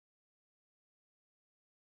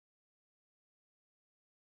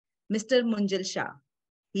Mr. Munjal Shah.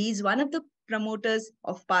 He is one of the promoters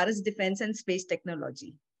of Paras Defense and Space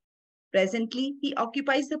Technology. Presently, he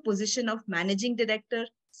occupies the position of Managing Director,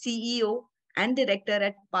 CEO, and Director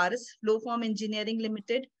at Paras Flowform Engineering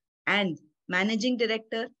Limited and Managing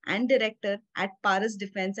Director and Director at Paras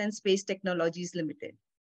Defense and Space Technologies Limited.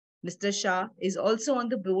 Mr. Shah is also on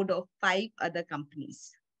the board of 5 other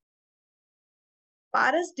companies.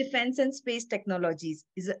 Paras Defense and Space Technologies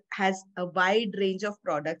has a wide range of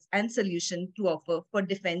products and solutions to offer for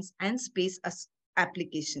defense and space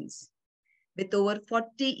applications. With over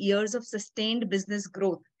 40 years of sustained business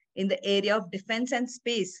growth in the area of defense and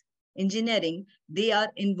space engineering, they are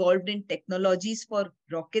involved in technologies for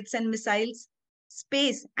rockets and missiles,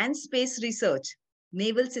 space and space research,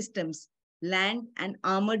 naval systems, land and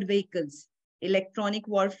armored vehicles, electronic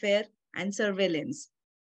warfare and surveillance,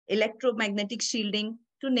 electromagnetic shielding,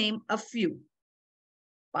 to name a few.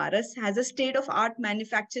 Paras has a state-of-art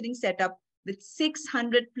manufacturing setup with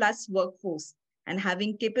 600 plus workforce and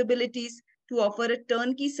having capabilities to offer a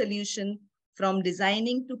turnkey solution from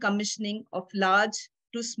designing to commissioning of large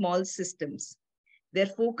to small systems. Their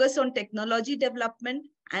focus on technology development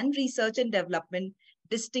and research and development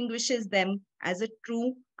distinguishes them as a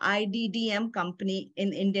true IDDM company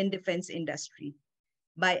in Indian defense industry.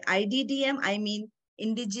 By IDDM, I mean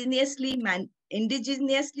indigenously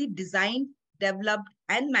designed, developed,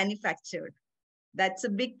 and manufactured. That's a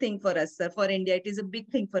big thing for us, sir. For India, it is a big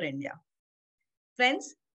thing for India.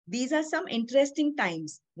 Friends, these are some interesting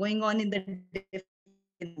times going on in the defense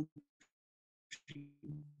industry.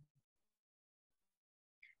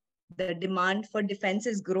 The demand for defense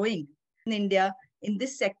is growing in India in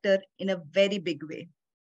this sector in a very big way.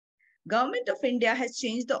 Government of India has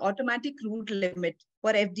changed the automatic route limit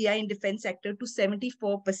for FDI in defense sector to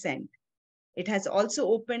 74%. It has also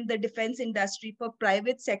opened the defense industry for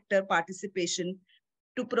private sector participation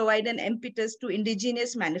to provide an impetus to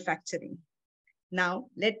indigenous manufacturing. Now,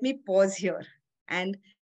 let me pause here and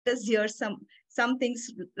let us hear some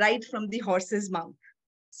things right from the horse's mouth.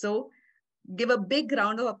 So, give a big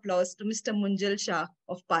round of applause to Mr. Munjal Shah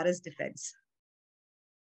of Paras Defense.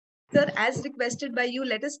 Sir, as requested by you,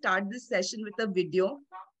 let us start this session with a video.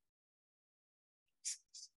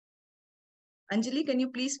 Anjali, can you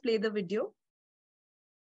please play the video?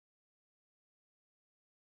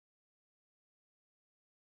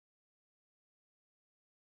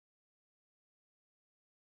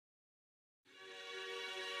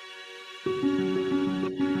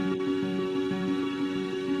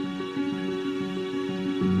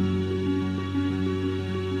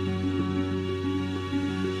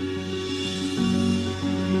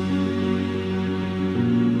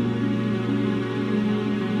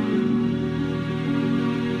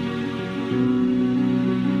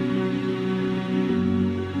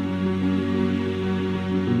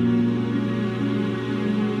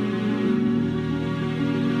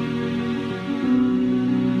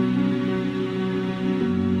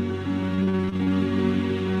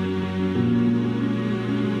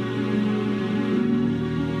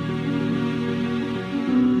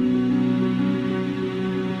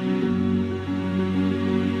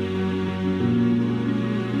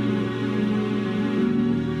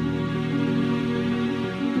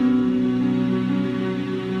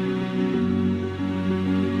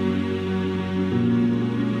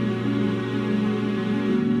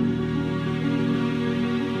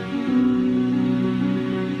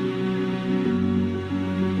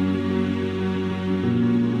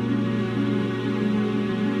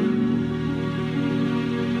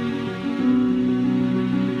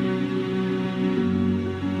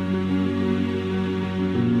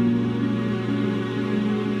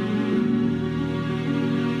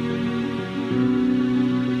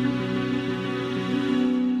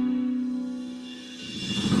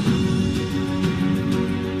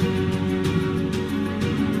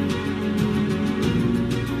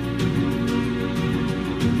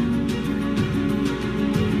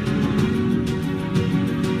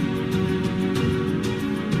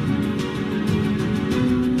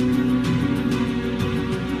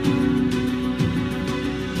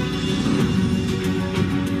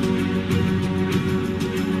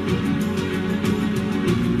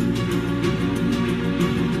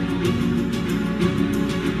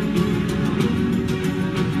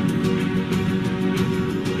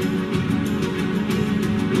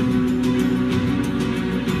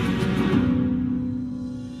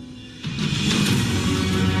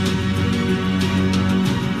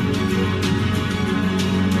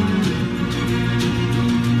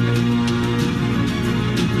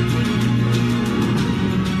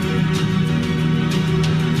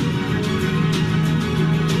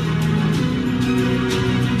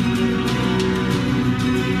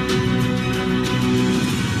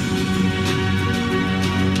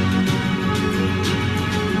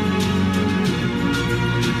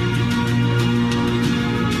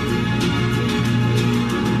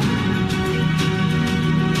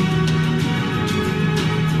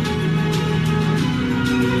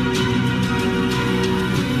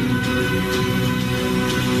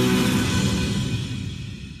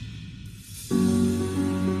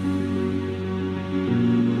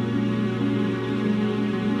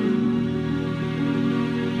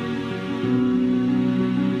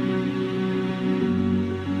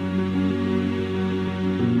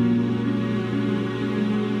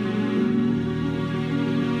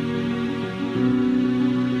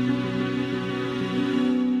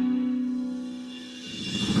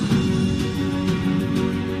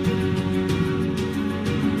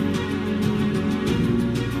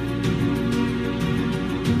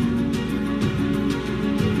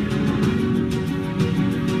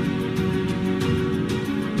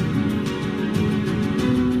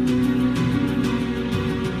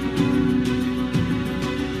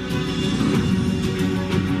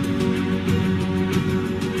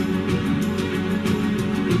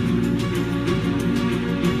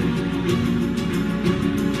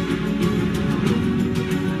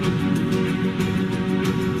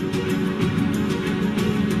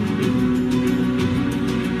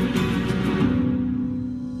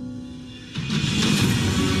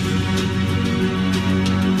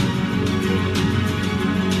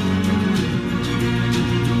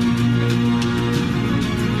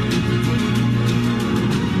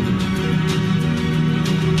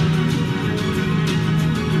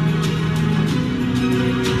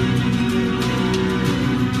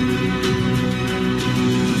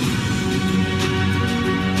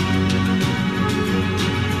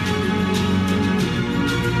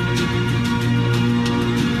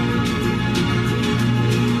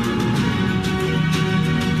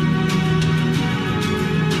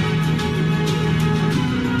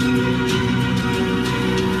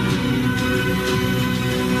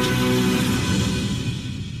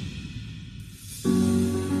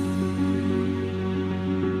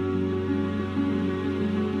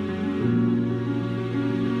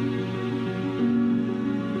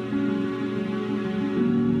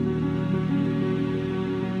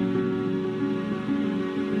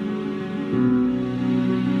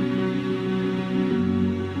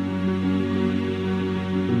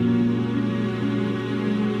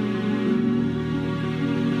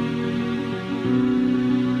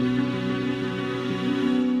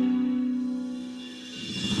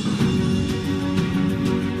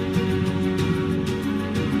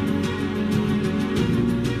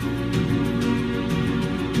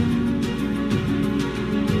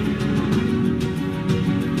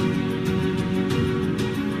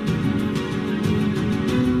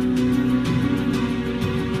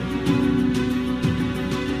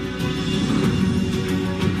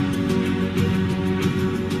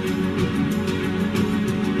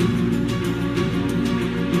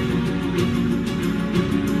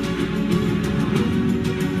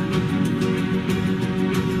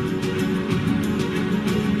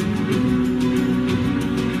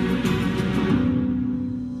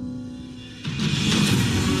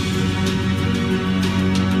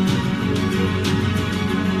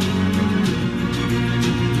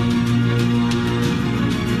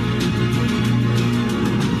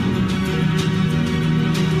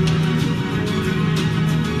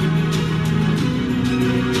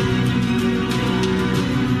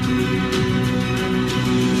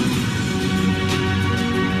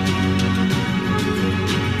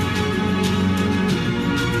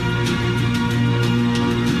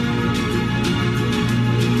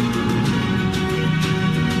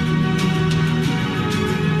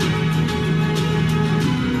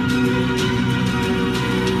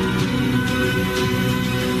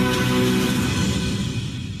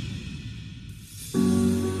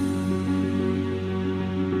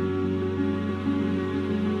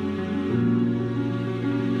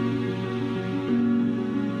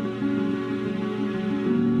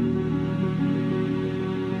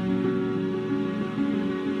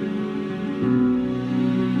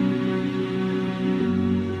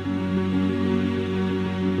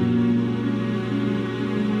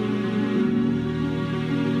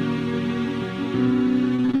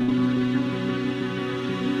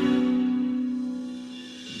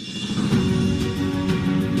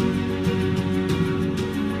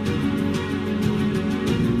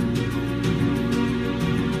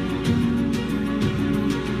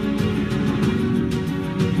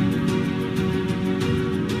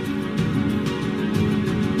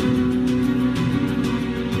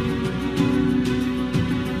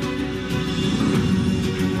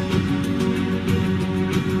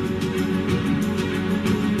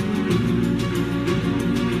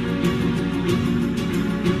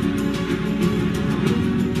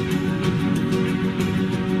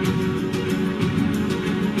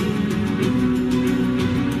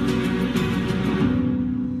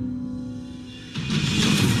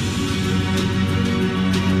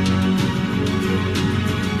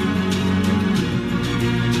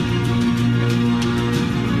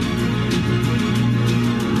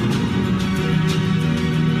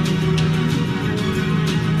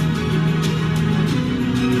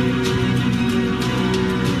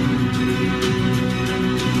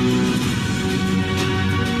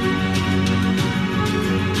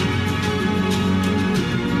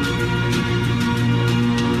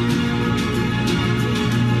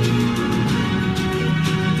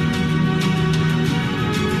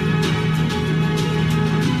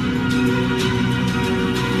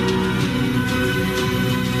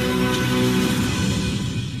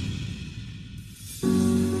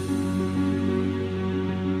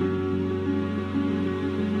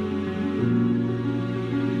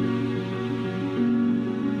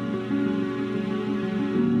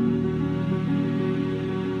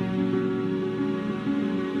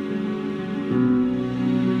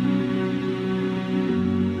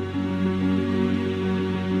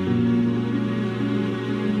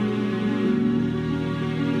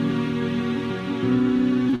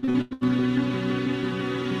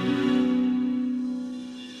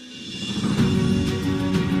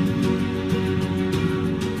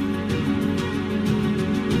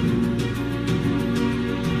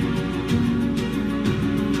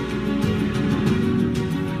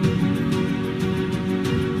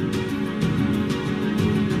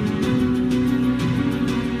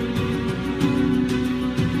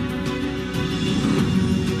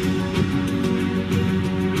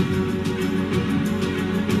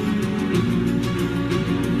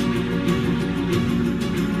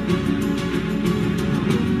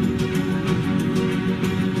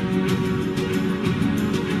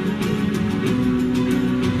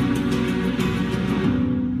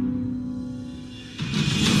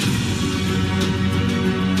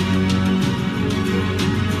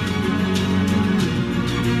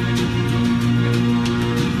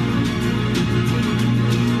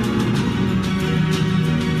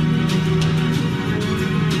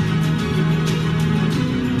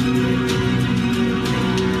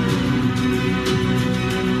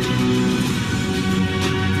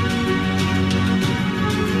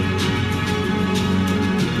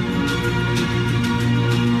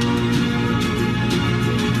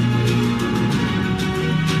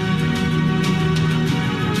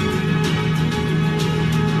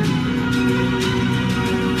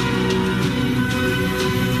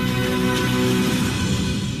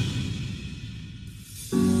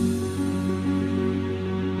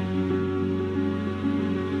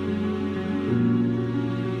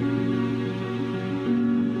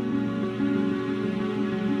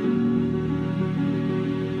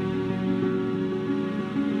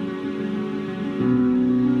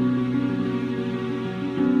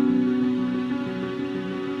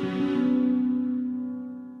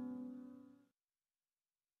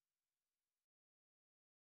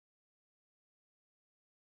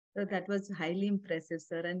 So that was highly impressive,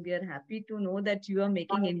 sir. And we are happy to know that you are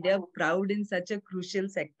making India proud in such a crucial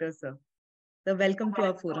sector, sir. So welcome to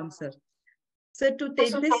our forum, sir. So to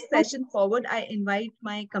take this session forward, I invite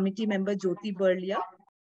my committee member, Jyoti Burlia,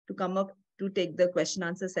 to come up to take the question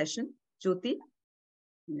answer session. Jyoti?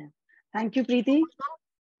 Yeah. Thank you, Preeti.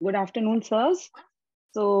 Good afternoon, sirs.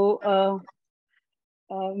 So,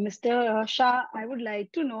 Mr. Shah, I would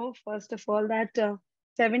like to know, first of all, that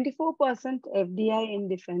 74% FDI in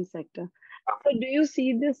defense sector. So do you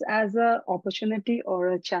see this as an opportunity or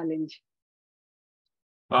a challenge?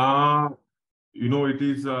 Uh, it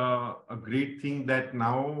is a great thing that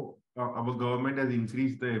now our government has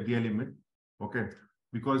increased the FDI limit. Okay,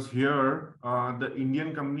 because here the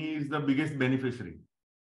Indian company is the biggest beneficiary.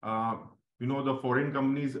 Uh, the foreign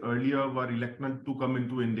companies earlier were reluctant to come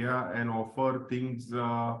into India and offer things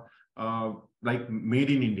like made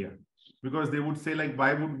in India, because they would say, like,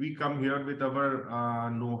 why would we come here with our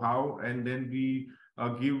know-how and then we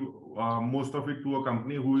give most of it to a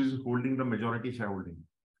company who is holding the majority shareholding.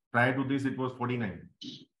 Prior to this, it was 49.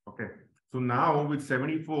 Okay. So now with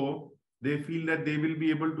 74, they feel that they will be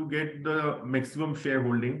able to get the maximum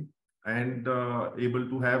shareholding and able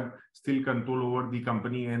to have still control over the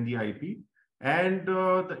company and the IP. And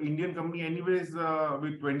the Indian company anyways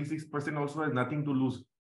with 26% also has nothing to lose.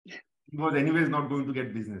 He was anyways not going to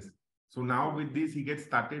get business. So now with this, he gets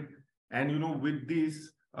started. And with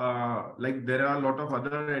this, like there are a lot of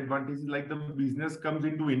other advantages, like the business comes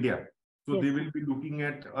into India. So Yes, they will be looking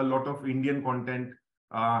at a lot of Indian content.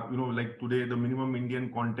 Like today, the minimum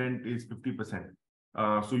Indian content is 50%.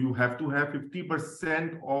 So you have to have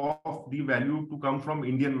 50% of the value to come from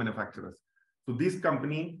Indian manufacturers. So this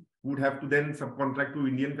company would have to then subcontract to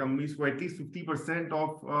Indian companies for at least 50%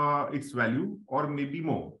 of its value, or maybe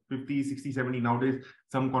more, 50, 60, 70. Nowadays,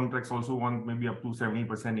 some contracts also want maybe up to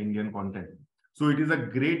 70% Indian content. So it is a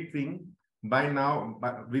great thing. By now,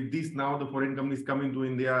 with this now, the foreign companies come into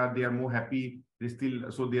India, they are more happy.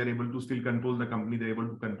 So they are able to still control the company, they're able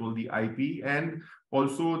to control the IP, and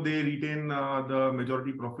also they retain the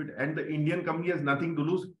majority profit. And the Indian company has nothing to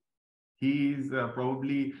lose. He is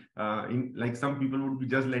probably like some people would be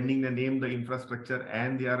just lending the name, the infrastructure,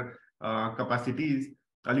 and their capacities,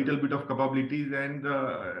 a little bit of capabilities, and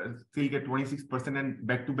still get 26%, and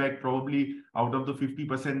back to back, probably out of the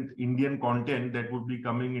 50% Indian content that would be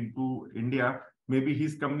coming into India, maybe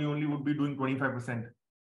his company only would be doing 25%.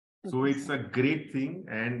 So it's a great thing,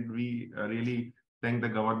 and we really thank the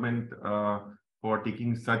government for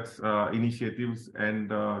taking such initiatives,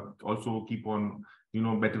 and also keep on,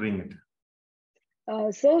 bettering it.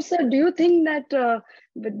 So, sir, do you think that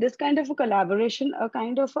with this kind of a collaboration, a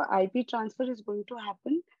kind of a IP transfer is going to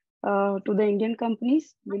happen to the Indian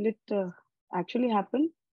companies? Will it actually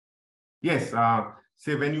happen? Yes.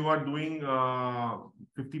 Say when you are doing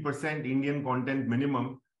 50% Indian content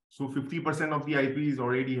minimum, so 50% of the IP is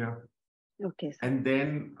already here. Okay, sir. And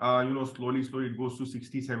then, slowly it goes to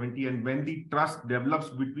 60, 70. And when the trust develops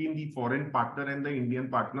between the foreign partner and the Indian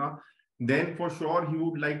partner, then for sure he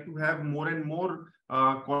would like to have more and more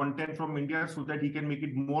content from India, so that he can make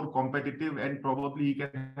it more competitive, and probably he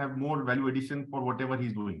can have more value addition for whatever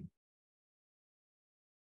he's doing.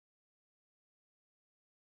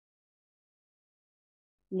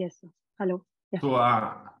 Yes, sir. Hello. Yeah.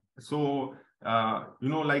 So,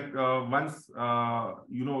 once,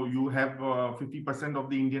 you have 50% of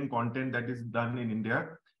the Indian content that is done in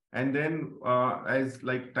India. And then as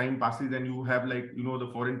like time passes, and you have the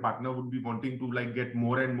foreign partner would be wanting to get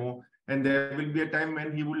more and more. And there will be a time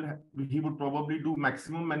when he would probably do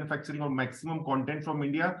maximum manufacturing or maximum content from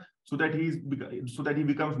India, so that he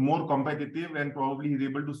becomes more competitive, and probably he's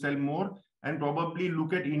able to sell more, and probably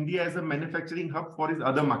look at India as a manufacturing hub for his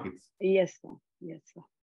other markets. Yes, sir. Yes, sir.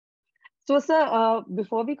 So, sir,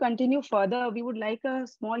 before we continue further, we would like a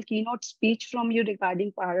small keynote speech from you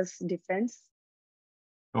regarding Paras defense.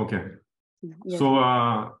 Okay. Yes. So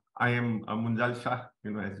I am Munjal Shah,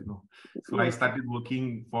 as you know. So yes, I started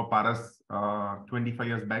working for Paras 25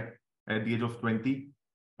 years back at the age of 20.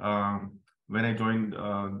 When I joined,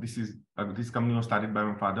 this company was started by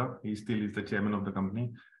my father. He still is the chairman of the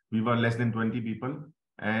company. We were less than 20 people,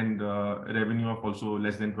 and revenue of also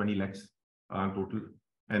less than 20 lakhs total.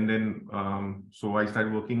 And then, so I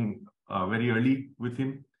started working very early with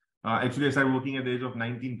him. Actually, I started working at the age of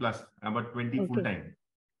 19 plus, about 20 full time.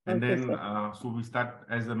 And then, so we start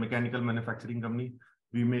as a mechanical manufacturing company.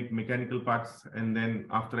 We make mechanical parts. And then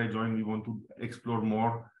after I joined, we want to explore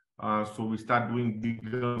more. So we start doing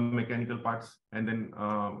bigger mechanical parts. And then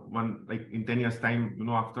in 10 years time,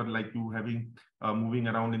 after you having moving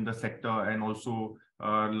around in the sector, and also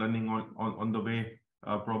learning on the way,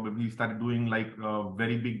 probably started doing like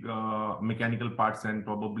very big mechanical parts and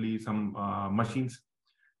probably some machines.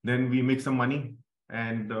 Then we make some money,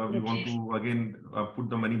 and we want to again put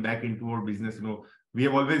the money back into our business. We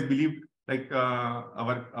have always believed like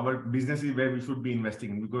our business is where we should be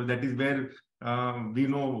investing in, because that is where we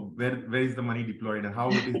know where is the money deployed and how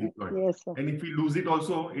it is deployed. Yes, sir. And if we lose it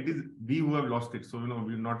also, it is we who have lost it. So we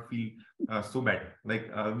will not feel so bad. Like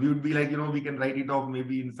we would be like, we can write it off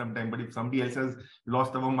maybe in some time, but if somebody else has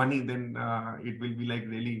lost our money, then it will be like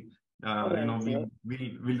really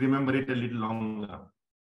we'll remember it a little longer.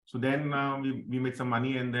 So then we made some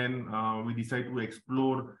money, and then we decided to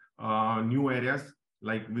explore new areas,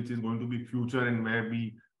 like which is going to be future and where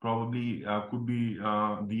we probably could be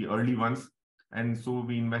the early ones. And so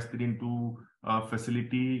we invested into a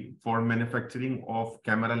facility for manufacturing of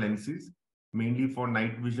camera lenses, mainly for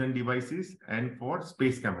night vision devices and for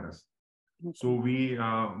space cameras. Okay. So we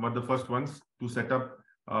were the first ones to set up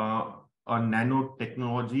a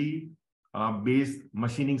nanotechnology based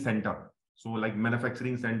machining center. So like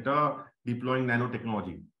manufacturing center deploying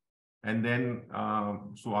nanotechnology. And then,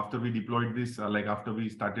 so after we deployed this, after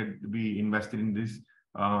we invested in this,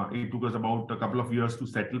 it took us about a couple of years to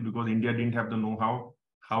settle, because India didn't have the know-how,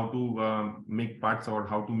 how to make parts or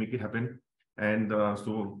how to make it happen. And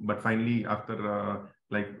but finally, after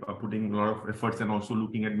putting a lot of efforts and also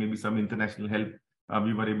looking at maybe some international help,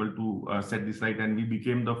 we were able to set this right. And we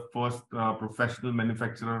became the first professional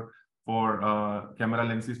manufacturer for camera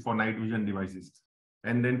lenses for night vision devices.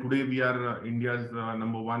 And then today we are India's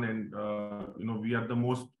 #1, and we are the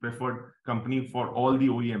most preferred company for all the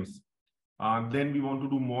OEMs. Then we want to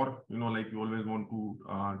do more, we always want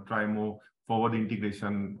to try more forward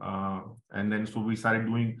integration. And then so we started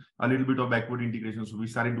doing a little bit of backward integration. So we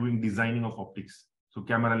started doing designing of optics, so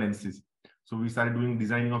camera lenses. So we started doing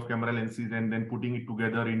designing of camera lenses and then putting it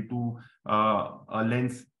together into a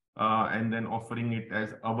lens and then offering it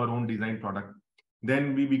as our own design product.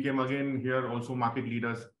 Then we became again here also market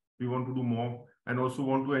leaders. We want to do more and also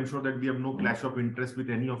want to ensure that we have no clash of interest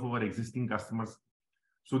with any of our existing customers.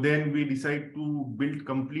 So then we decide to build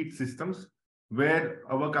complete systems where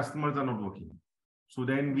our customers are not working. So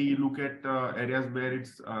then we look at areas where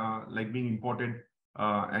it's like being imported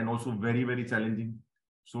and also very, very challenging.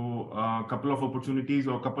 So a couple of opportunities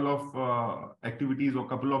or a couple of activities or a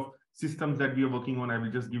couple of systems that we are working on. I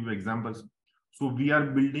will just give you examples. So we are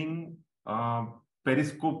building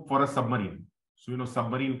periscope for a submarine. So,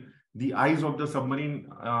 submarine, the eyes of the submarine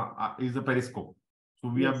is a periscope. So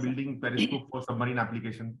we are building periscope for submarine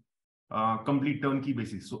application, complete turnkey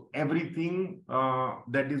basis. So everything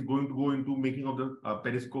that is going to go into making of the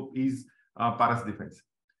periscope is Paras Defense.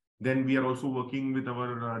 Then we are also working with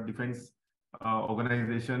our defense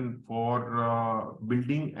organization for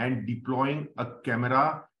building and deploying a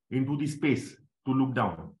camera into the space to look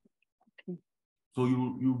down. So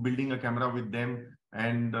you building a camera with them,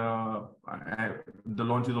 and the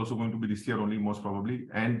launch is also going to be this year only, most probably.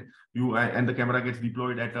 And the camera gets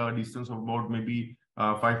deployed at a distance of about maybe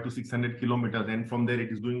 500 to 600 kilometers, and from there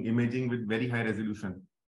it is doing imaging with very high resolution.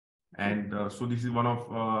 And so this is one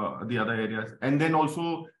of the other areas. And then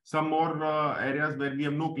also some more areas where we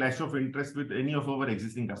have no clash of interest with any of our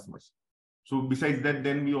existing customers. So besides that,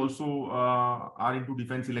 then we also are into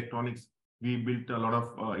defense electronics. We built a lot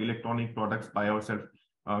of electronic products by ourselves.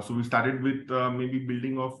 So we started with maybe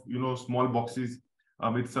building of, small boxes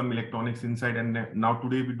with some electronics inside. And now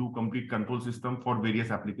today we do complete control system for various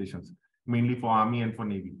applications, mainly for Army and for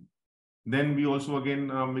Navy. Then we also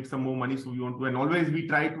again make some more money. So we want to, and always we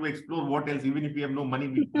try to explore what else, even if we have no money,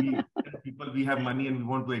 we people, we have money and we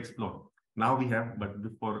want to explore. Now we have, but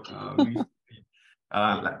before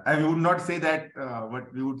I would not say that,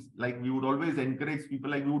 but we would always encourage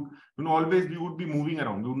people, like we would be moving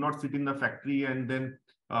around. We would not sit in the factory and then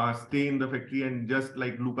stay in the factory and just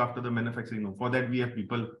look after the manufacturing. For that we have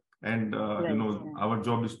people, and our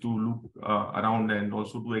job is to look around and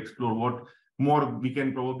also to explore what more we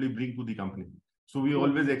can probably bring to the company. So we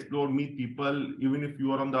always explore, meet people, even if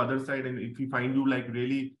you are on the other side, and if we find you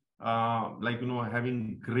really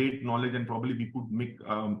having great knowledge, and probably we could make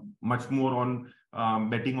much more on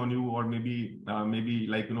betting on you, or maybe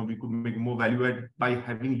we could make more value add by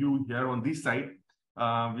having you here on this side.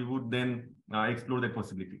 We would then explore that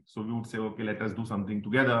possibility. So we would say, okay, let us do something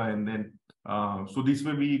together. And then so this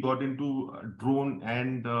way we got into drone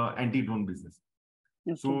and anti-drone business.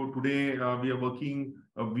 Okay. So today we are working,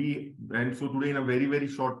 so today in a very, very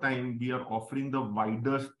short time, we are offering the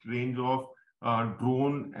widest range of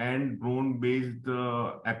drone and drone-based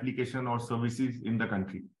application or services in the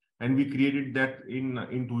country. And we created that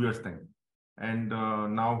in 2 years' time. And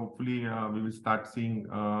now hopefully we will start seeing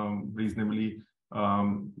reasonably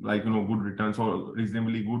like, good returns or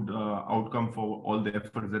reasonably good outcome for all the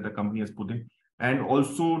efforts that the company has put in. And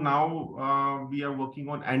also now we are working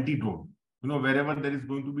on anti-drone. Wherever there is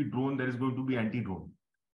going to be drone, there is going to be anti-drone.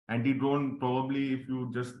 Anti-drone, probably, if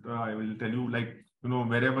you just, I will tell you, like,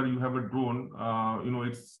 wherever you have a drone,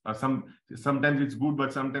 it's sometimes it's good,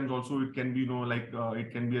 but sometimes also it can be,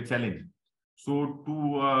 it can be a challenge. So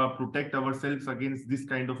to protect ourselves against this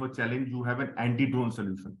kind of a challenge, you have an anti-drone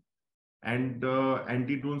solution. And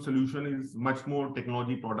anti-drone solution is much more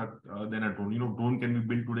technology product than a drone. Drone can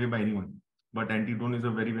be built today by anyone, but anti-drone is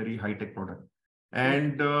a very, very high-tech product.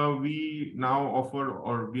 And we now offer,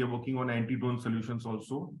 or we are working on anti-drone solutions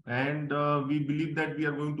also. And we believe that we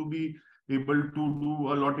are going to be able to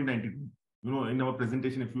do a lot in anti-drone. In our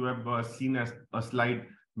presentation, if you have seen a slide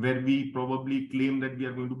where we probably claim that we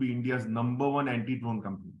are going to be India's #1 anti-drone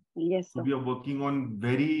company. Yes, sir. So we are working on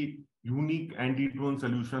very unique anti-drone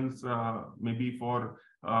solutions, maybe for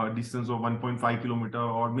distance of 1.5 kilometer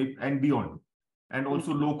or maybe and beyond, and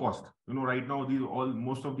also low cost. Right now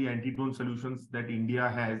most of the anti-drone solutions that India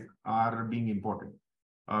has are being imported.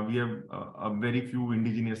 We have a very few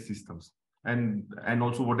indigenous systems, and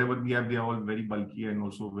also whatever we have, they are all very bulky and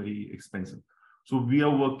also very expensive. So we are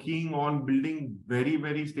working on building very,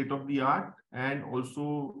 very state-of-the-art and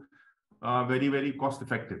also very, very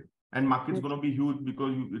cost-effective. And market's going to be huge,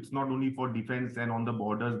 because it's not only for defense and on the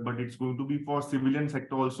borders, but it's going to be for civilian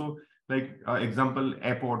sector also. Like example,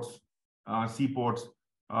 airports, seaports,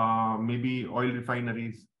 maybe oil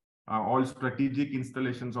refineries, all strategic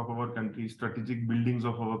installations of our country, strategic buildings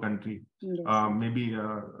of our country, maybe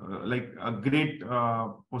like a great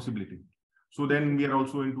possibility. So then we are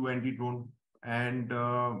also into anti-drone. And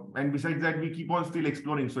besides that, we keep on still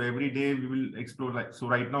exploring. So every day we will explore. Like, so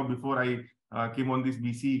right now, before I came on this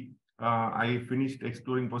BC, I finished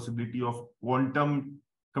exploring possibility of quantum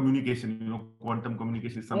communication. Quantum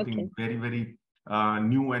communication is something very, very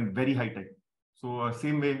new and very high tech. So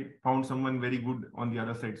same way, found someone very good on the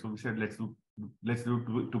other side. So we said, let's do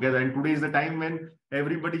it together. And today is the time when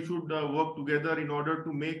everybody should work together in order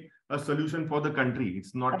to make a solution for the country.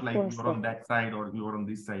 It's not like you're on that side or you're on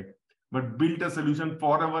this side, but build a solution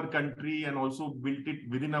for our country, and also built it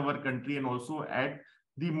within our country, and also at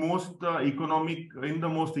the most economic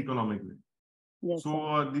way. Yes,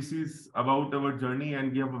 so this is about our journey,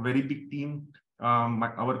 and we have a very big team.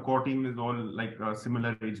 Our core team is all like a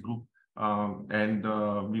similar age group, and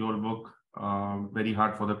we all work very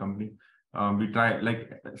hard for the company. We try,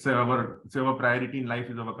 like, say our priority in life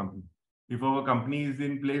is our company. If our company is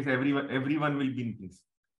in place, everyone will be in place,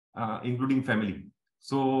 including family.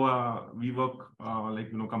 So we work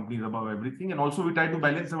like, companies above everything, and also we try to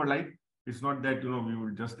balance our life. It's not that, we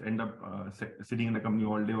will just end up sitting in the company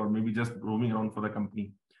all day, or maybe just roaming around for the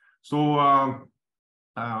company. So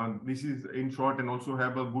this is in short, and also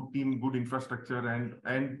have a good team, good infrastructure,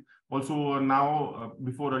 and also now,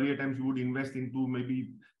 before earlier times, you would invest into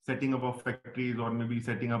maybe setting up of factories, or maybe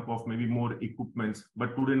setting up of maybe more equipments.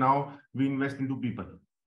 But today now we invest into people.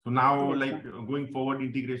 So now, like, going forward,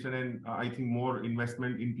 integration, and I think more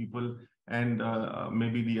investment in people, and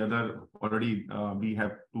maybe the other already we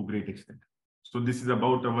have to great extent. So this is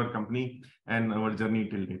about our company and our journey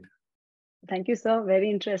till date. Thank you, sir. Very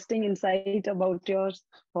interesting insight about your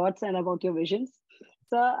thoughts and about your visions.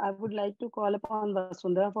 Sir, I would like to call upon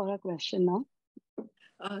Vasundhara for her question now.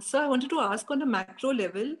 Sir, I wanted to ask on a macro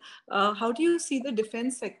level, how do you see the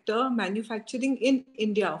defense sector manufacturing in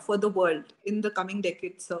India for the world in the coming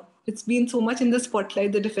decades, sir? It's been so much in the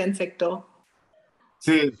spotlight, the defense sector.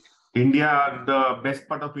 See, India, the best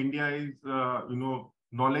part of India is,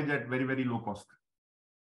 knowledge at very, very low cost.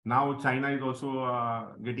 Now, China is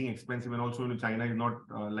also getting expensive, and also, China is not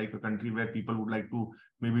like a country where people would like to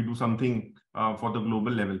maybe do something for the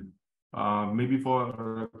global level. Maybe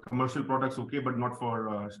for commercial products, okay, but not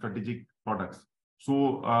for strategic products.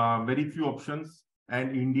 So very few options,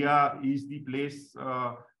 and India is the place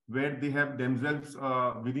where they have themselves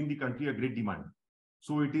within the country a great demand.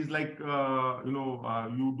 So it is like,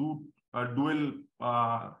 you do dual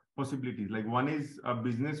possibilities. Like, one is a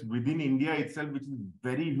business within India itself, which is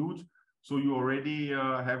very huge. So you already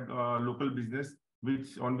have local business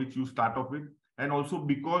on which you start off with. And also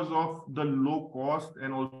because of the low cost,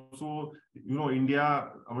 and also, India,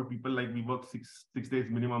 our people, like, we work six days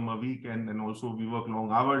minimum a week, and also we work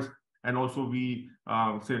long hours. And also we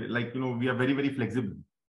say, like, we are very, very flexible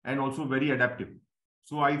and also very adaptive.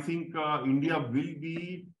 So I think India will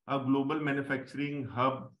be a global manufacturing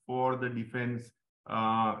hub for the defense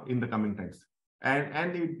in the coming times.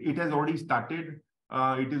 And it has already started.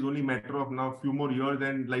 It is only a matter of now few more years,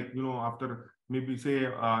 and, like, after maybe say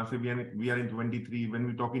we are in 23. When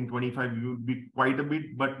we talk in 25, we will be quite a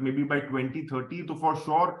bit, but maybe by 2030, so for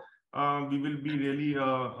sure, we will be really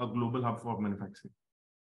a global hub for manufacturing.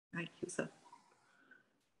 Thank you, sir.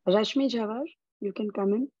 Rashmi Jawar, you can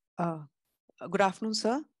come in. Good afternoon,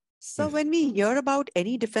 sir. So Yes. when we hear about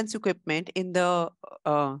any defense equipment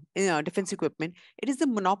defense equipment, it is the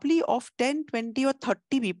monopoly of 10, 20 or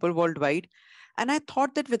 30 people worldwide. And I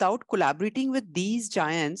thought that without collaborating with these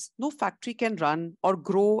giants, no factory can run or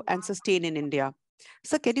grow and sustain in India.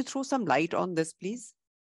 So can you throw some light on this, please?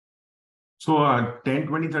 So 10,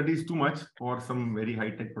 20, 30 is too much for some very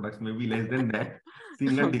high-tech products, maybe less than that,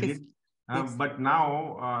 single Okay. digit. Yes. But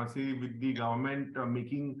now, say with the government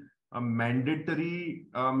making a mandatory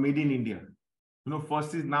made in India.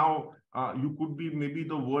 First is now you could be maybe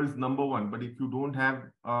the world's #1, but if you don't have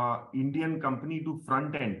Indian company to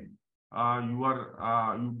front end,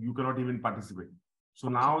 you cannot even participate. So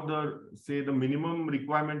now the minimum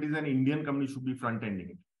requirement is an Indian company should be front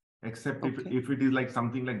ending it, except if it is like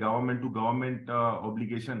something like government to government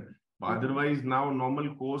obligation. But otherwise, now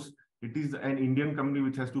normal course, it is an Indian company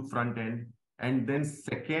which has to front end. And then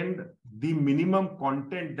second, the minimum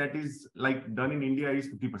content that is like done in India is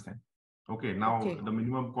 50%. Okay, now the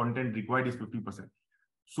minimum content required is 50%.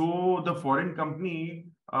 So the foreign company,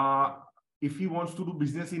 if he wants to do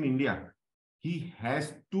business in India, he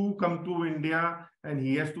has to come to India and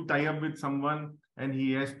he has to tie up with someone and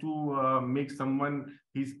he has to make someone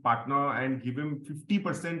his partner and give him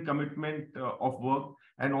 50% commitment of work.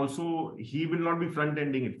 And also he will not be front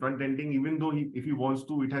ending it. Front ending, even though if he wants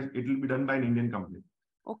to, it will be done by an Indian company.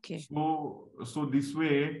 Okay. So this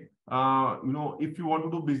way, if you want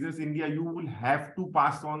to do business in India, you will have to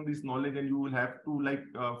pass on this knowledge and you will have to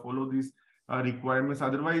follow these requirements.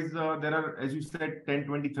 Otherwise, there are, as you said, 10,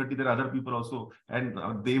 20, 30, there are other people also, and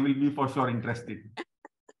they will be for sure interested.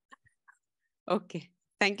 Okay.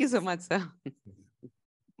 Thank you so much, sir.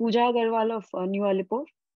 Pooja Agarwal of New Alipur.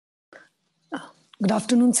 Good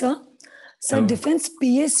afternoon, sir. Sir, Hello. Defense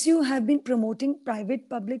PSU have been promoting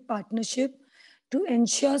private-public partnership to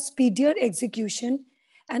ensure speedier execution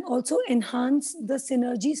and also enhance the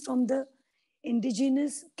synergies from the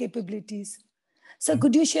indigenous capabilities. So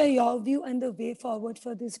could you share your view and the way forward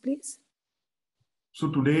for this, please?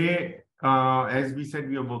 So today, as we said,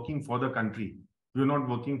 we are working for the country. We are not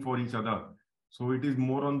working for each other. So it is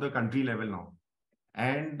more on the country level now.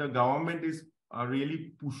 And the government is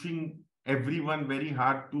really pushing everyone very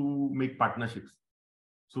hard to make partnerships.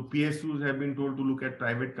 So PSUs have been told to look at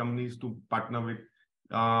private companies to partner with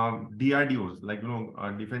DRDOs, like,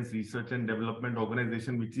 Defense Research and Development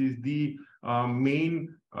Organization, which is the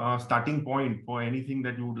main starting point for anything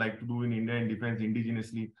that you would like to do in India in defense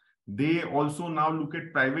indigenously. They also now look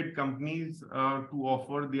at private companies to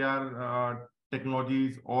offer their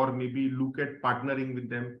technologies or maybe look at partnering with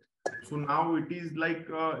them. So now it is like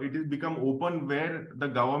it has become open where the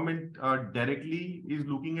government directly is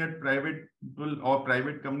looking at private people or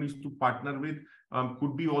private companies to partner with.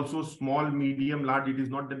 Could be also small, medium, large. It is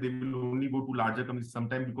not that they will only go to larger companies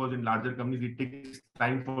sometimes, because in larger companies it takes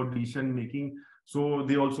time for decision making. So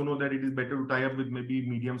they also know that it is better to tie up with maybe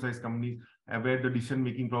medium-sized companies where the decision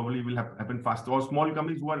making probably will happen faster, or small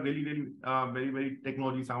companies who are really, really very, very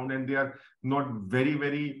technology sound and they are not very,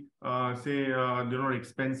 very they're not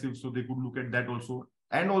expensive. So they could look at that also.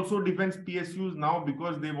 And also defense PSUs now,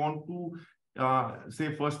 because they want to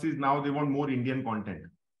first is now they want more Indian content.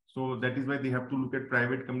 So that is why they have to look at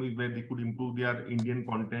private companies where they could improve their Indian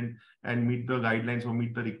content and meet the guidelines or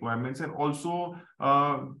meet the requirements. And also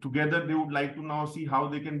together, they would like to now see how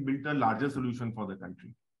they can build a larger solution for the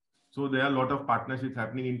country. So there are a lot of partnerships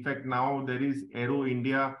happening. In fact, now there is Aero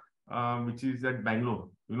India, which is at Bangalore.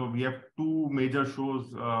 We have two major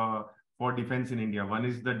shows for defense in India. One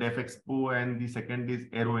is the DEF Expo and the second is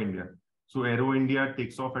Aero India. So Aero India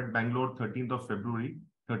takes off at Bangalore 13th of February.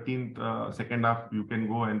 13th, second half, you can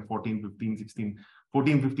go, and 14, 15, 16,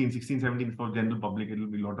 14, 15, 16, 17 for general public. It will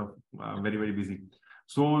be a lot of very, very busy.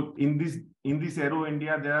 So in this Aero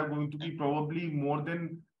India, there are going to be probably more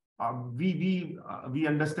than, we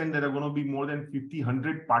understand there are going to be more than 50,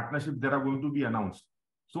 100 partnerships that are going to be announced.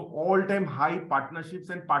 So all-time high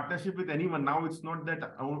partnerships and partnership with anyone. Now it's not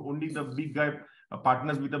that only the big guy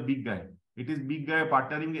partners with a big guy. It is big guy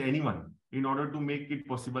partnering with anyone in order to make it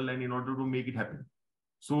possible and in order to make it happen.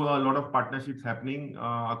 So a lot of partnerships happening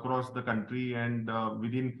across the country and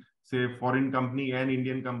within, say, foreign company and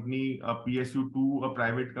Indian company, a PSU to a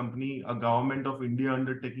private company, a government of India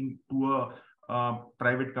undertaking to a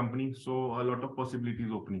private company. So a lot of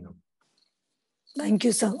possibilities opening up. Thank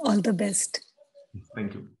you, sir. All the best.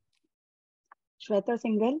 Thank you. Shweta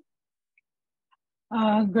Singhal.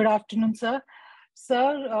 Good afternoon, sir.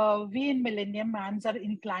 Sir, we in Millennium Mams are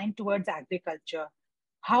inclined towards agriculture.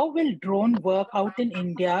 How will drone work out in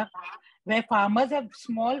India, where farmers have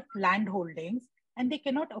small land holdings and they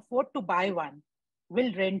cannot afford to buy one?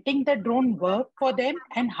 Will renting the drone work for them,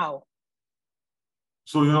 and how?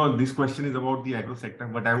 So, this question is about the agro sector,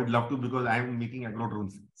 but I would love to because I'm making agro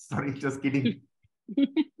drones. Sorry, just kidding.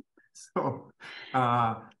 So,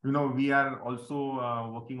 we are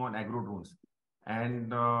also working on agro drones,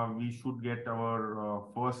 and we should get our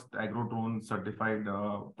first agro drone certified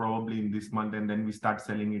probably in this month, and then we start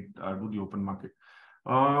selling it to the open market.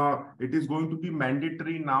 It is going to be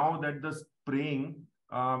mandatory now that the spraying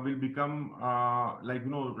will become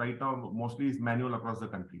right now mostly is manual across the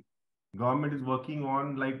country. Government is working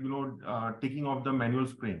on taking off the manual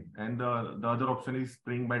spraying, and the other option is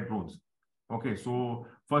spraying by drones. Okay, so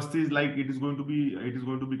first is it is going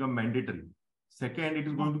to become mandatory. Second, it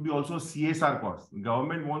is going to be also CSR cost.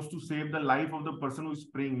 Government wants to save the life of the person who is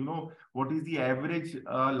spraying. What is the average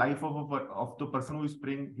life of the person who is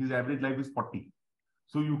spraying? His average life is 40.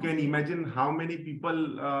 So you can imagine how many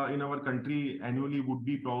people in our country annually would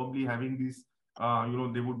be probably having this,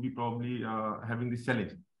 they would be probably having this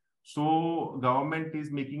challenge. So government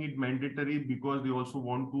is making it mandatory because they also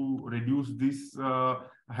want to reduce this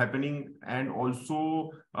happening. And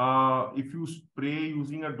also, if you spray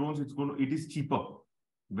using a drone, it is cheaper.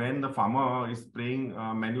 When the farmer is spraying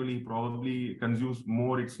manually, probably consumes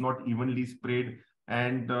more. It's not evenly sprayed.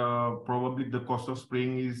 And probably the cost of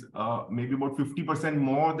spraying is maybe about 50%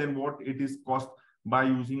 more than what it is cost by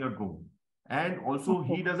using a drone. And also,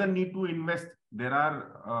 he doesn't need to invest. There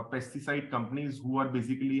are pesticide companies who are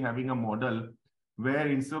basically having a model where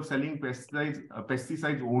instead of selling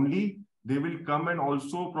pesticides only, they will come and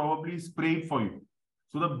also probably spray it for you.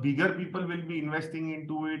 So the bigger people will be investing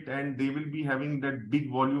into it, and they will be having that big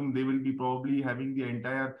volume. They will be probably having the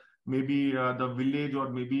entire, maybe the village, or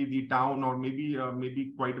maybe the town, or maybe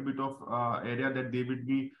quite a bit of area that they would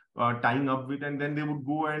be tying up with, and then they would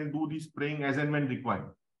go and do the spraying as and when required.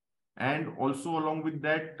 And also along with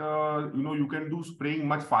that, you can do spraying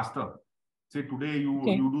much faster. Say today you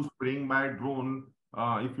do spraying by drone.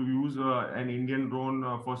 If you use an Indian drone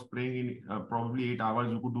for spraying in probably 8 hours,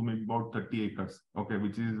 you could do maybe about 30 acres. Okay,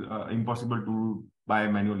 which is impossible to do by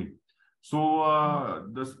manually. So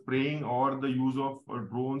the spraying or the use of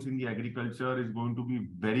drones in the agriculture is going to be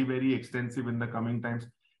very, very extensive in the coming times,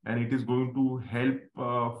 and it is going to help.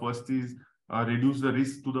 First is reduce the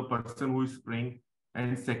risk to the person who is spraying.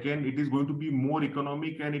 And second, it is going to be more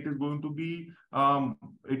economic, and it is going to be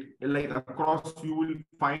across, you will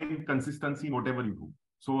find consistency in whatever you do.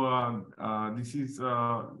 So this is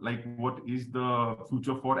what is the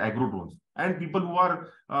future for agro drones. And people who are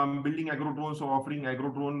building agro drones or offering agro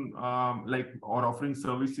drone or offering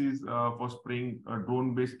services for spraying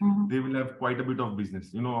drone based, they will have quite a bit of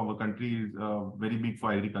business. Our country is very big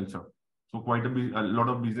for agriculture, so quite a lot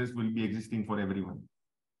of business will be existing for everyone.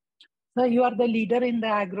 So you are the leader in the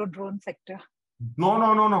agro drone sector. No.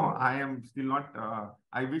 I am still not.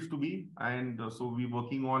 I wish to be, and so we're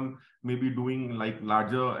working on maybe doing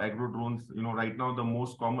larger agro drones. Right now the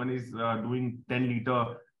most common is doing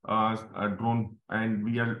 10-liter drone, and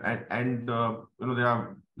we are there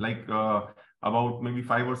are about maybe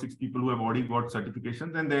 5 or 6 people who have already got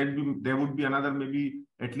certifications, and there would be another maybe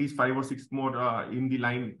at least 5 or 6 more in the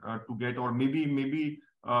line to get, or maybe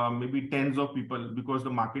tens of people, because the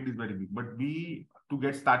market is very big. But to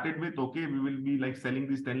get started with, okay, we will be selling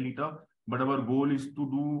this 10-liter, but our goal is to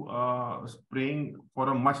do spraying for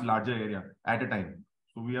a much larger area at a time.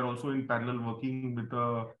 So we are also in parallel working with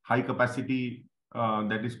a high capacity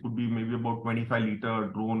could be maybe about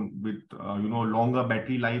 25-liter drone with longer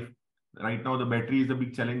battery life. Right now the battery is a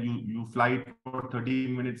big challenge. You fly it for 30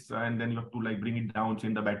 minutes and then you have to bring it down,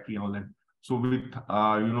 change the battery and all that. So with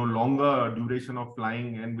longer duration of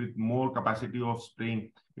flying and with more capacity of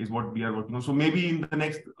spraying is what we are working on. So maybe in the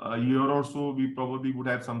next year or so, we probably would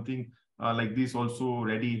have something like this also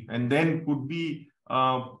ready, and then could be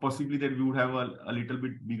possibly that we would have a little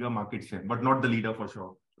bit bigger market share, but not the leader for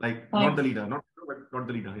sure. Not the leader, not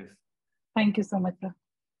the leader. Yes. Thank you so much, sir.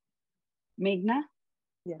 Meghna?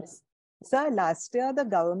 Yes. Sir, last year the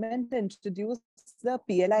government introduced the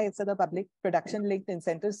PLI, so the Public Production Linked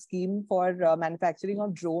Incentive Scheme for manufacturing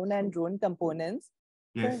of drone and drone components.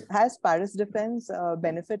 Yes. So has Paris Defense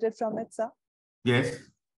benefited from it, sir? Yes.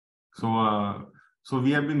 So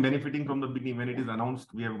we have been benefiting from the beginning. When it is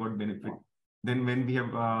announced, we have got benefit. Then when we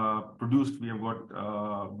have produced, we have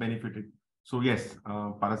got benefited. So yes,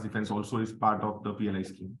 Paris Defense also is part of the PLI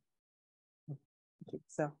scheme. Okay,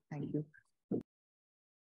 sir, thank you.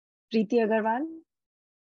 Preeti Agarwal?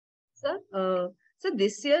 Sir, So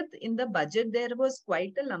this year in the budget, there was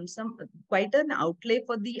quite a lump sum, quite an outlay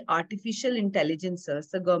for the artificial intelligence, sir.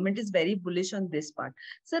 The government is very bullish on this part.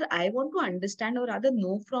 Sir, I want to understand or rather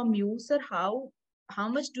know from you, sir, how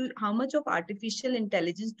much of artificial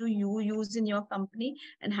intelligence do you use in your company,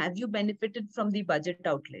 and have you benefited from the budget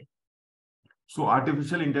outlay? So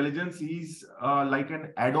artificial intelligence is like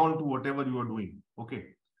an add-on to whatever you are doing. Okay.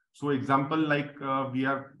 So example, like we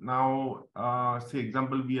are now, say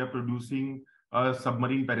example, we are producing a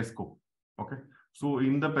submarine periscope. Okay. So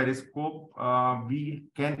in the periscope, we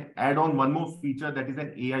can add on one more feature that is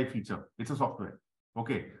an AI feature. It's a software.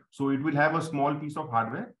 Okay. So it will have a small piece of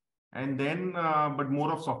hardware and then, but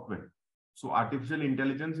more of software. So artificial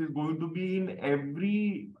intelligence is going to be in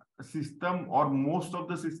every system or most of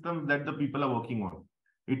the systems that the people are working on.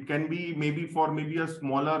 It can be maybe for maybe a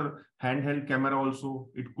smaller handheld camera also.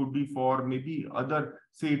 It could be for maybe other,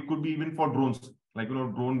 say it could be even for drones, like,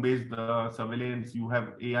 drone based surveillance. You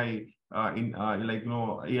have AI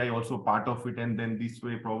AI also part of it. And then this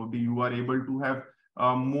way, probably you are able to have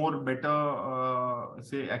more better,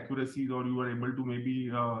 say accuracies, or you are able to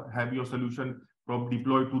maybe have your solution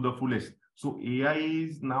deployed to the fullest. So AI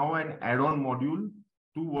is now an add-on module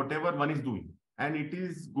to whatever one is doing. And it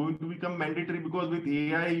is going to become mandatory because with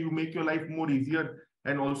AI, you make your life more easier.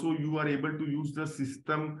 And also you are able to use the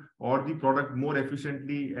system or the product more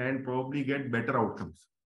efficiently and probably get better outcomes.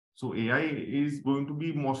 So AI is going to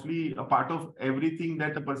be mostly a part of everything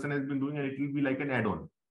that a person has been doing, and it will be like an add-on.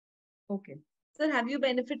 Okay. Sir, have you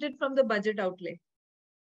benefited from the budget outlay?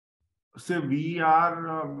 So we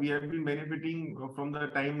have been benefiting from the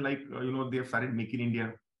time, like, they have started Make in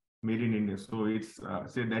India, Made in India. So it's,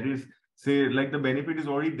 like the benefit is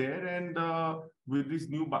already there. And with this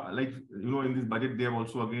new, in this budget, they have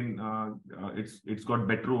also again, it's got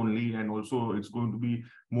better only. And also it's going to be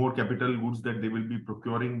more capital goods that they will be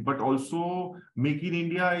procuring. But also Make in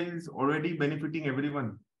India is already benefiting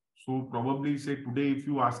everyone. So probably say today, if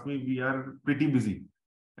you ask me, we are pretty busy.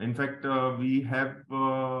 In fact, we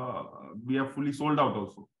are fully sold out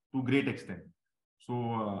also to great extent.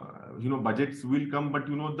 So, budgets will come, but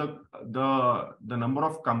the number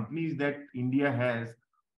of companies that India has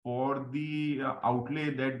for the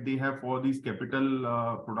outlay that they have for these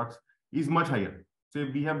capital products is much higher. So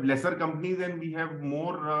we have lesser companies and we have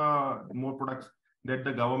more products that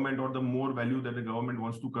the government, or the more value that the government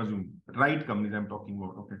wants to consume. Right companies I'm talking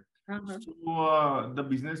about. Okay. So the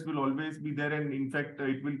business will always be there, and in fact,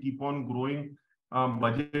 it will keep on growing.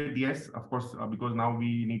 Budget, yes, of course, because now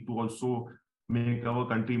we need to also make our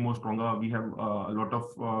country more stronger. We have a lot of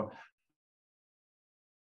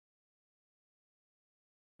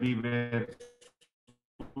everywhere.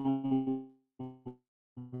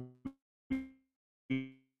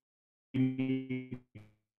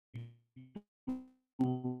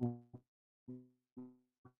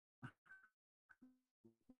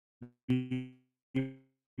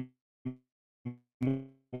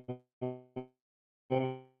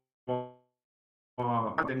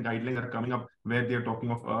 And guidelines are coming up where they are talking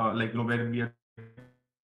of where we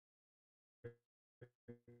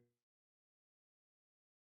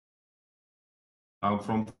are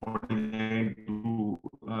from 49 to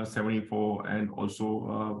 74, and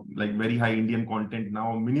also like very high Indian content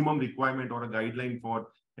now, minimum requirement or a guideline for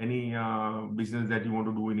any business that you want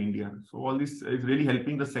to do in India. So all this is really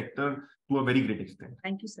helping the sector to a very great extent.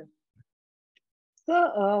 Thank you, sir.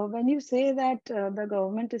 So when you say that the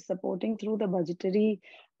government is supporting through the budgetary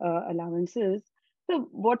allowances, so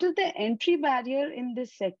what is the entry barrier in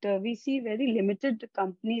this sector? We see very limited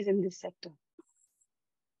companies in this sector.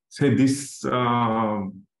 Say this,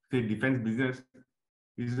 defense business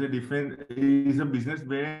is a business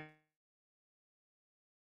where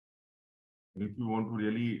if you want to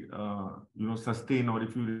really, sustain, or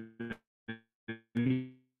if you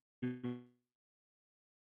really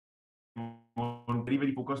want very,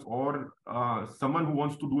 very focused, or someone who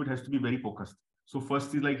wants to do it has to be very focused. So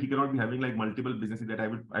first is like he cannot be having like multiple businesses that I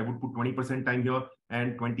would put 20% time here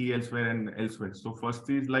and 20 elsewhere and elsewhere. So first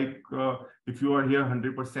is like if you are here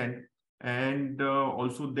 100%, and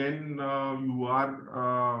also then you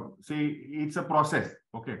are say it's a process.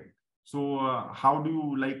 Okay. So how do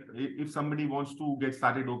you, like, if somebody wants to get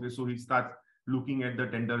started? Okay, so he starts looking at the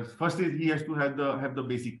tenders. First is he has to have the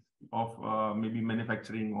basics of maybe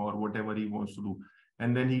manufacturing or whatever he wants to do.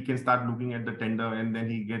 And then he can start looking at the tender, and then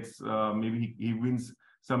he gets maybe he wins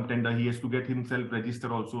some tender. He has to get himself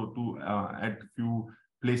registered also to at few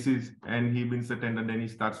places, and he wins the tender. Then he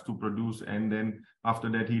starts to produce, and then after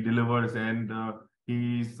that he delivers, and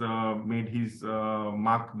he's made his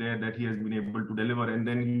mark there that he has been able to deliver. And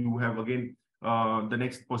then you have again the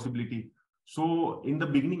next possibility. So in the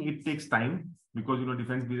beginning, it takes time because,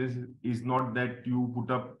 defense business is not that you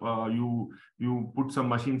put up, you put some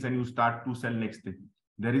machines and you start to sell next day.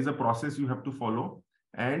 There is a process you have to follow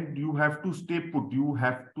and you have to stay put. You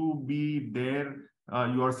have to be there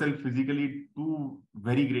yourself physically to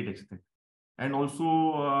very great extent. And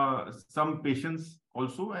also some patience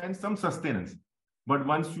also and some sustenance. But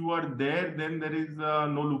once you are there, then there is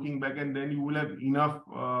no looking back, and then you will have enough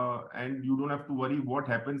and you don't have to worry what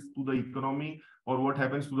happens to the economy or what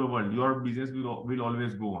happens to the world. Your business will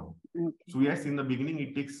always go on. Okay. So yes, in the beginning,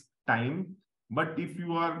 it takes time. But if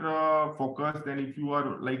you are focused and if you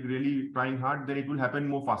are like really trying hard, then it will happen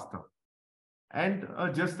more faster. And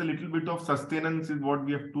just a little bit of sustenance is what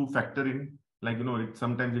we have to factor in. Like,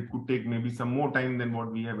 sometimes it could take maybe some more time than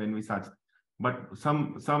what we have envisaged. But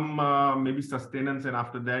some maybe sustenance, and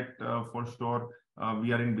after that, for sure,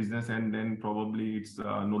 we are in business, and then probably it's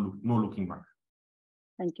no looking back.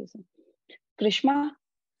 Thank you, sir. Krishma?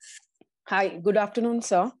 Hi, good afternoon,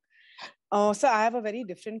 sir. Sir, I have a very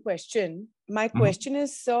different question. My question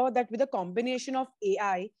is, sir, that with a combination of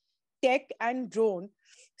AI, tech, and drone,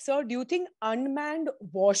 sir, do you think unmanned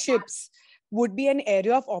warships would be an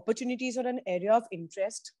area of opportunities or an area of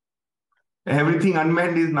interest? Everything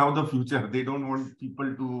unmanned is now the future. They don't want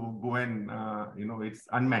people to go and, it's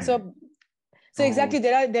unmanned. So exactly,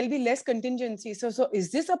 there'll be less contingency. So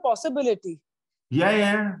is this a possibility?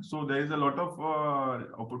 Yeah. So there is a lot of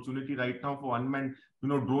opportunity right now for unmanned.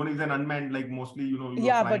 Drone is an unmanned, like mostly,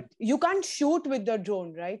 yeah, but you can't shoot with the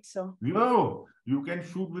drone, right, sir? No, you can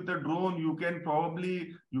shoot with a drone. You can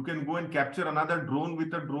go and capture another drone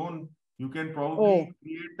with a drone. You can probably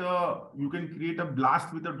create a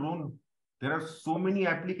blast with a drone. There are so many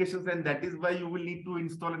applications, and that is why you will need to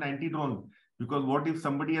install an anti-drone. Because what if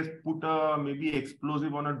somebody has put maybe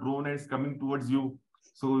explosive on a drone and it's coming towards you?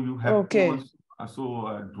 So you have to also,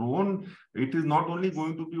 so drone, it is not only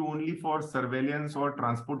going to be only for surveillance or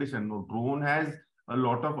transportation. No, drone has a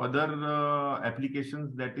lot of other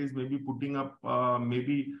applications, that is maybe putting up,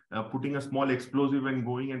 putting a small explosive and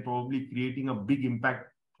going and probably creating a big impact,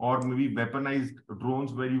 or maybe weaponized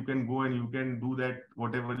drones where you can go and you can do that,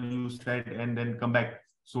 whatever you said, and then come back.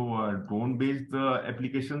 So drone-based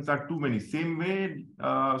applications are too many. Same way,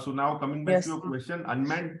 so now coming back to your question,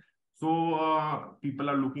 unmanned. So people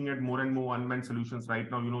are looking at more and more unmanned solutions right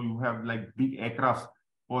now. You have like big aircrafts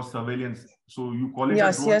for surveillance. So you call it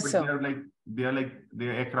a drone, but they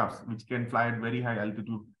are aircrafts which can fly at very high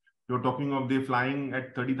altitude. You're talking of they flying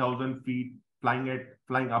at 30,000 feet, flying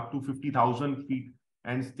up to 50,000 feet,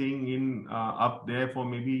 and staying in up there for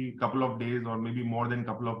maybe a couple of days or maybe more than a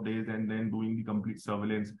couple of days, and then doing the complete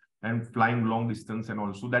surveillance and flying long distance and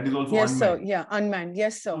all. So that is also unmanned. Sir. Yeah, unmanned.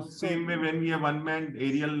 Yes, sir. So same way when we have unmanned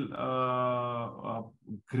aerial,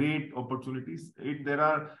 great opportunities.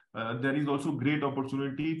 There is also great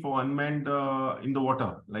opportunity for unmanned in the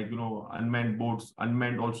water, like, unmanned boats,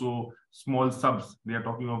 unmanned also small subs. They are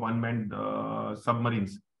talking of unmanned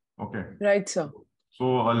submarines. Okay. Right, sir.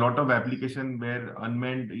 So a lot of application where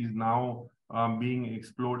unmanned is now being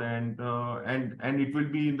explored, and it will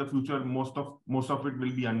be in the future. Most of it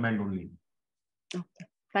will be unmanned only. Okay,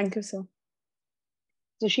 thank you, sir.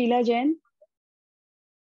 So Sheila Jain.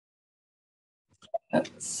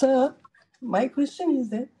 Sir, my question is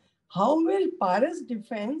that how will Paras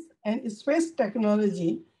Defense and Space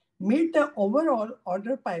Technology meet the overall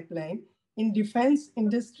order pipeline in defense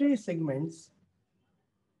industry segments?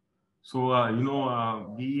 So,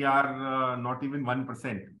 we are not even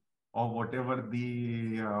 1% of whatever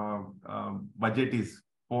the budget is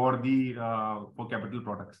for capital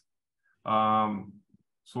products.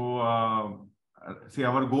 See,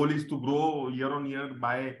 our goal is to grow year on year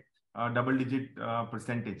by double-digit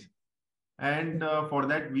percentage. And for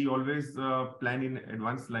that, we always plan in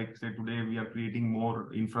advance. Like, say, today we are creating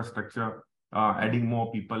more infrastructure, adding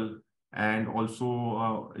more people, and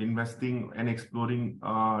also investing and exploring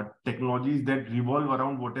technologies that revolve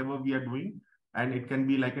around whatever we are doing, and it can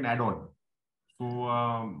be like an add-on. So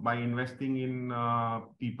by investing in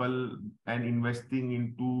people and investing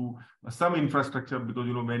into some infrastructure, because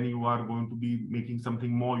when you are going to be making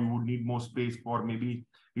something more, you would need more space for maybe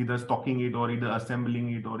either stocking it or either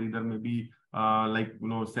assembling it or either maybe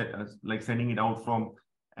like sending it out from.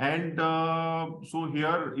 And so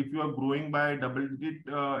here, if you are growing by double digit,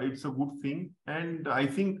 it's a good thing. And I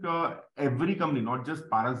think every company, not just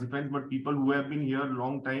Paras Defense, but people who have been here a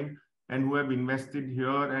long time and who have invested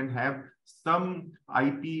here and have some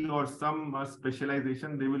IP or some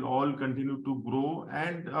specialization, they will all continue to grow,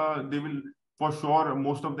 and they will, for sure,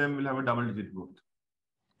 most of them will have a double digit growth.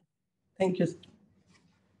 Thank you.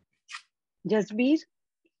 Jasbir.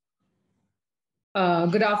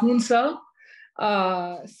 Good afternoon, sir.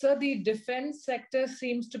 So the defense sector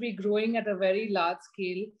seems to be growing at a very large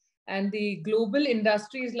scale, and the global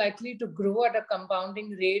industry is likely to grow at a compounding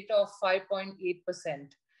rate of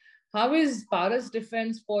 5.8%. How is Paras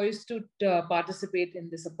Defense poised to participate in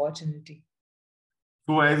this opportunity?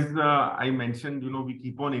 So as I mentioned, we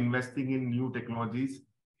keep on investing in new technologies,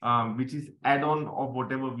 which is add-on of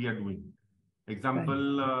whatever we are doing.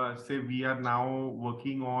 Example, say we are now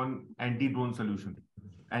working on anti-drone solution.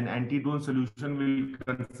 An anti-drone solution will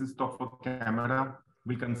consist of a camera,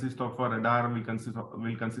 will consist of a radar, will consist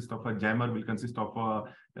of a jammer, will consist of a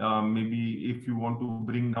maybe if you want to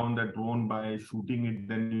bring down the drone by shooting it,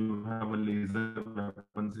 then you have a laser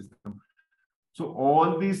weapon system. So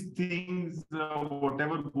all these things,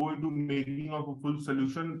 whatever go into making of a full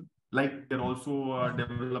solution, like they're also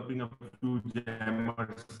developing a few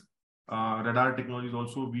jammers. Radar technologies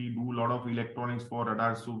also, we do a lot of electronics for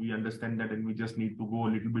radar, so we understand that, and we just need to go a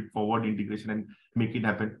little bit forward integration and make it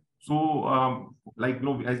happen. So,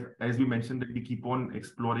 as we mentioned, that we keep on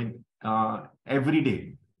exploring every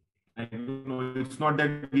day. And, it's not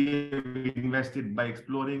that we invested. By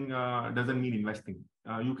exploring doesn't mean investing.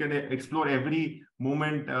 You can explore every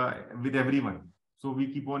moment with everyone. So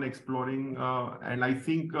we keep on exploring, and I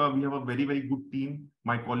think we have a very, very good team.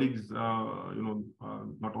 My colleagues,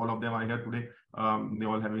 not all of them are here today. They're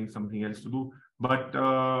all having something else to do. But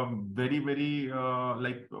very, very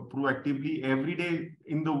proactively every day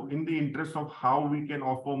in the interest of how we can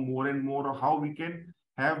offer more and more, or how we can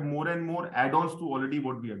have more and more add-ons to already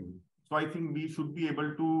what we are doing. So I think we should be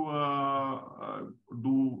able to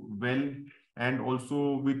do well. And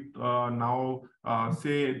also with now,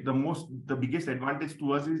 say the biggest advantage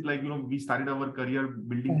to us is we started our career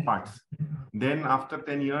building parts. Then after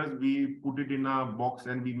 10 years, we put it in a box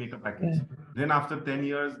and we make a package. Then after 10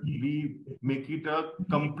 years, we make it a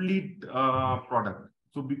complete product.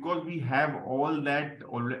 So because we have all that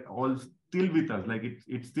all still with us,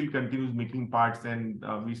 it still continues making parts, and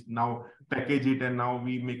we now package it, and now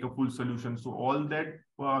we make a full solution. So all that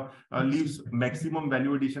leaves maximum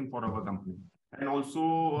value addition for our company. And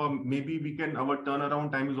also maybe our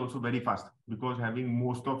turnaround time is also very fast, because having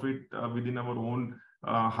most of it within our own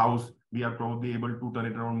house, we are probably able to turn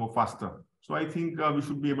it around more faster. So I think we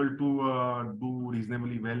should be able to do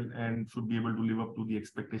reasonably well, and should be able to live up to the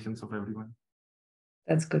expectations of everyone.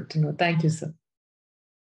 That's good to know. Thank you, sir.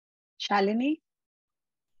 Shalini?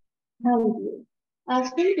 So my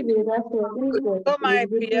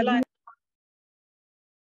PLI.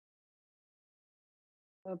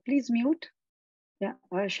 Please mute. Yeah,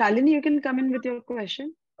 Shalini, you can come in with your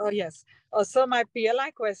question. Yes. So my PLI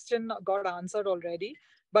question got answered already.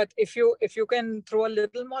 But if you can throw a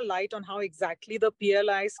little more light on how exactly the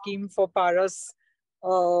PLI scheme for Paras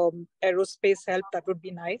Aerospace helped, that would be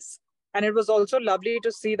nice. And it was also lovely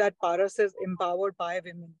to see that Paras is empowered by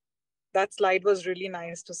women. That slide was really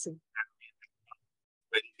nice to see.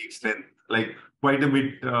 Very extent, quite a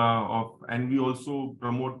bit of, and we also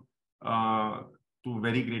promote to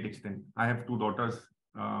very great extent. I have two daughters.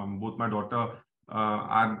 Both my daughter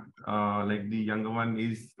are the younger one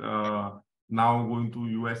is now going to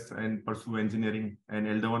US and pursue engineering, and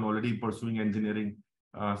elder one already pursuing engineering,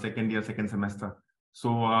 second semester.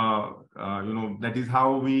 So that is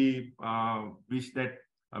how we wish that,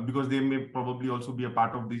 because they may probably also be a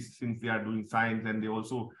part of this, since they are doing science, and they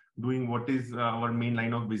also doing what is our main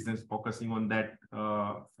line of business, focusing on that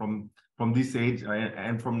from this age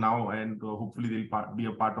and from now, and hopefully they'll be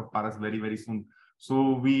a part of Paras very, very soon.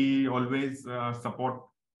 So we always support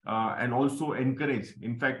and also encourage.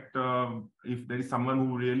 In fact, if there is someone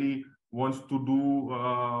who really wants to do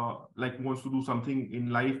something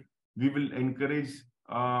in life, we will encourage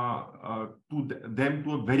them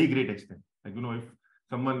to a very great extent. If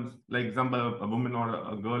someone, like example, a woman or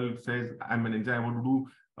a girl says, I'm an engineer, I want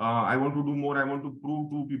to do more. I want to prove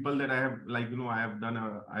to people that I have, I have done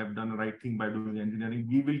a right thing by doing engineering.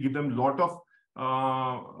 We will give them a lot of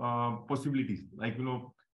possibilities.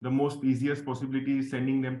 The most easiest possibility is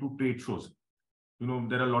sending them to trade shows.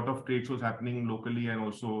 There are a lot of trade shows happening locally, and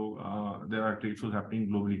also there are trade shows happening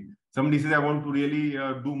globally. Somebody says, I want to really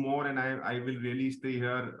do more, and I will really stay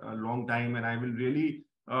here a long time, and I will really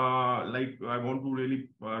I want to really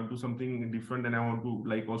do something different, and I want to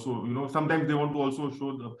also, sometimes they want to also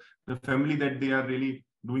show the family that they are really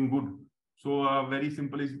doing good. So very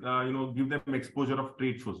simple is, give them exposure of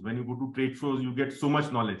trade shows. When you go to trade shows, you get so much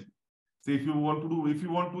knowledge. So if you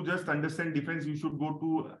want to just understand defense, you should go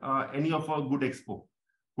to any of a good expo.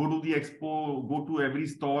 Go to the expo, go to every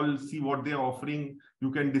stall, see what they are offering.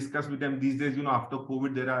 You can discuss with them. These days, after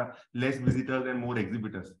COVID, there are less visitors and more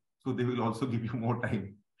exhibitors. So they will also give you more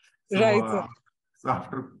time. So, right.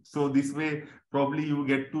 So this way, probably you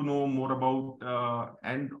get to know more about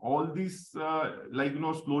and all this,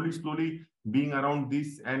 slowly being around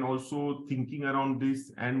this and also thinking around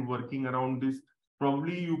this and working around this.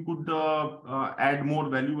 Probably you could add more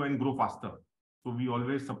value and grow faster. So we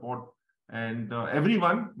always support and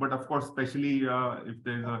everyone, but of course, especially if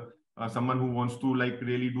there's someone who wants to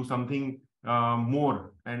really do something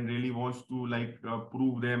more and really wants to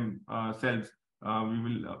prove themselves. We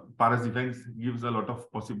will Paras Defense gives a lot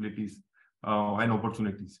of possibilities and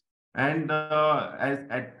opportunities. And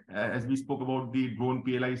as we spoke about the drone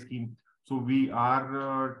PLI scheme, so we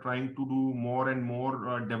are trying to do more and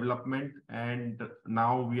more development, and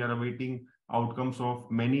now we are awaiting outcomes of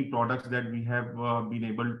many products that we have been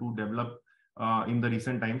able to develop in the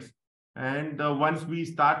recent times. And once we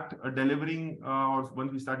start delivering or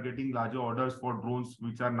once we start getting larger orders for drones,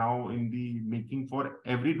 which are now in the making for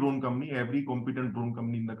every drone company, every competent drone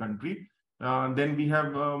company in the country, then we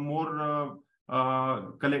have more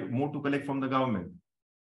to collect from the government.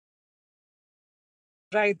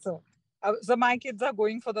 Right, sir. So my kids are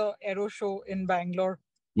going for the Aero Show in Bangalore.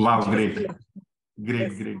 Wow, great.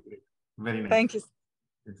 Great. Very nice. Thank you.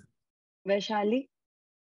 Yes. Vaishali?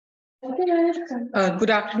 Good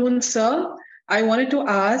afternoon, sir. I wanted to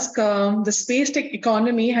ask, the space tech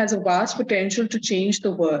economy has a vast potential to change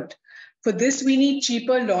the world. For this, we need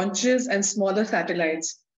cheaper launches and smaller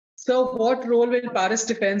satellites. So what role will Paras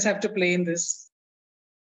Defense have to play in this?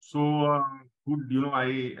 So, good,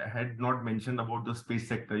 I had not mentioned about the space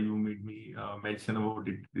sector. You made me mention about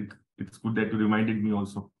it. It's good that you reminded me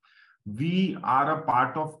also. We are a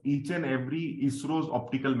part of each and every ISRO's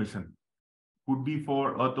optical mission. Could be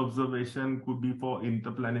for Earth observation, could be for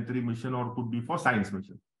interplanetary mission, or could be for science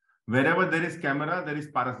mission. Wherever there is camera, there is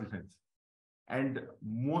Paras Defense. And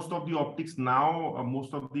most of the optics now,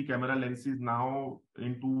 most of the camera lenses now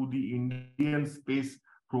into the Indian space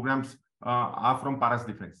programs are from Paras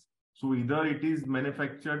Defense. So either it is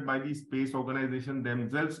manufactured by the space organization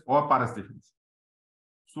themselves or Paras Defense.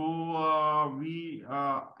 So we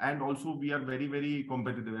and also we are very, very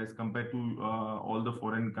competitive as compared to all the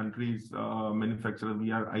foreign countries manufacturers.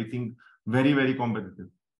 We are, I think, very, very competitive.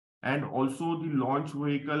 And also the launch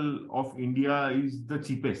vehicle of India is the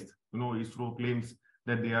cheapest. ISRO claims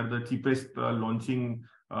that they are the cheapest launching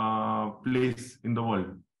place in the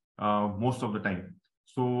world most of the time.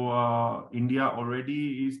 So India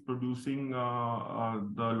already is producing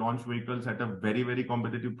the launch vehicles at a very, very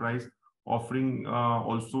competitive price, offering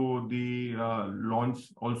also the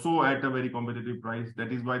launch also at a very competitive price.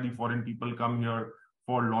 That is why the foreign people come here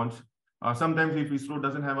for launch. Sometimes if ISRO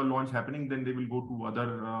doesn't have a launch happening, then they will go to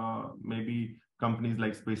other maybe companies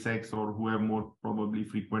like SpaceX or who have more probably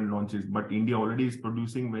frequent launches. But India already is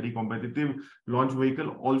producing very competitive launch vehicle.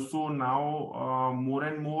 Also now more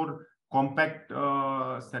and more compact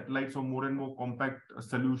satellites or more and more compact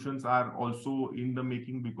solutions are also in the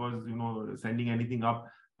making, because sending anything up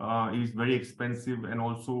is very expensive, and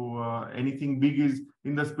also anything big is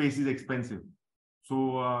in the space is expensive.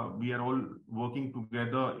 So we are all working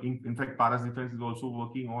together. In fact, Paras Defense is also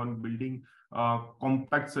working on building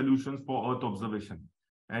compact solutions for Earth observation.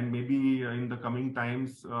 And maybe in the coming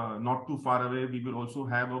times, not too far away, we will also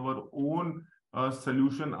have our own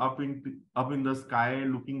solution up in the sky,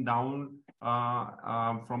 looking down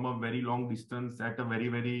from a very long distance at a very,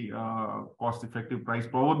 very cost-effective price.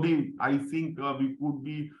 Probably, I think we could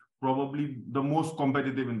be probably the most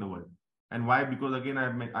competitive in the world. And why? Because again,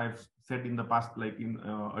 I've said in the past, like in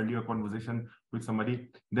earlier conversation with somebody,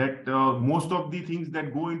 that most of the things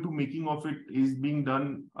that go into making of it is being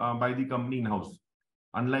done by the company in-house.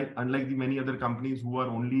 Unlike the many other companies who are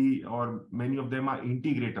only, or many of them are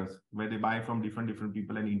integrators, where they buy from different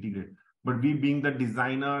people and integrate. But we, being the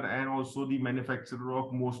designer and also the manufacturer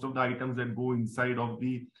of most of the items that go inside of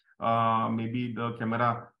the maybe the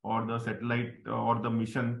camera or the satellite or the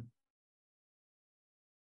mission,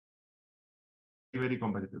 very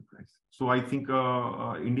competitive price. So I think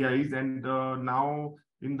India is, and now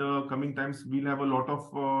in the coming times we'll have a lot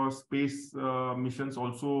of space missions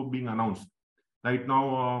also being announced. Right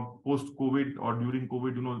now, post-COVID or during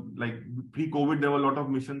COVID, like pre-COVID, there were a lot of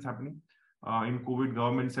missions happening. In COVID,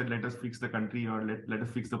 government said, let us fix the country, or let us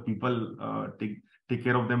fix the people, take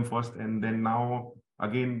care of them first. And then now,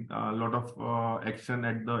 again, a lot of action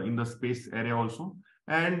in the space area also.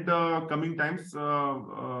 And coming times,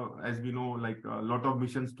 as we know, like a lot of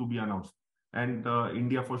missions to be announced. And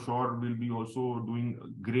India for sure will be also doing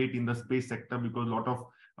great in the space sector, because a lot of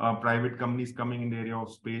private companies coming in the area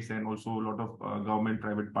of space, and also a lot of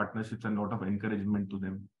government-private partnerships and a lot of encouragement to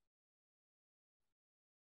them.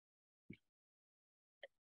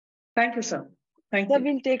 Thank you, sir. Thank So you.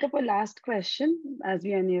 we'll take up a last question as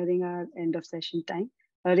we are nearing our end of session time.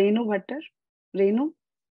 Renu Bhattar. Renu?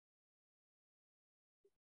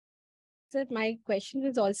 Sir, my question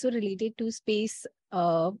is also related to space.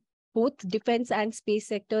 Both defense and space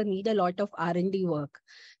sector need a lot of R&D work.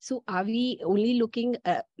 So are we only looking,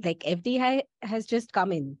 like FDI has just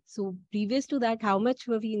come in. So previous to that, how much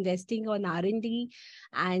were we investing on R&D?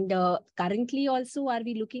 And currently also, are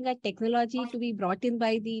we looking at technology to be brought in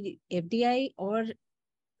by the FDI, or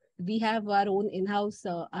we have our own in-house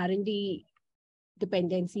R&D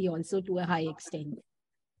dependency also to a high extent?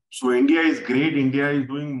 So India is great. India is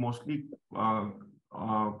doing mostly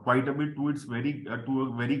quite a bit to its to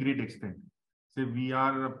a very great extent. So we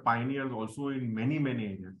are pioneers also in many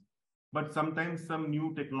areas. But sometimes some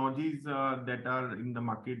new technologies that are in the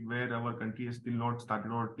market where our country has still not started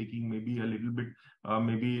or taking maybe a little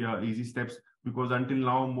bit easy steps, because until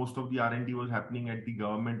now most of the R&D was happening at the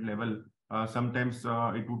government level. Sometimes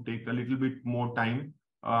it would take a little bit more time.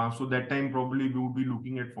 So that time probably we would be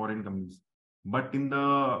looking at foreign companies. But in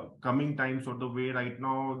the coming times, or the way right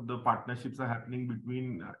now the partnerships are happening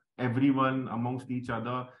between everyone amongst each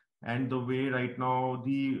other, and the way right now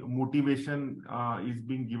the motivation is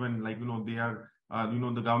being given, like, they are,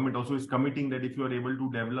 the government also is committing that if you are able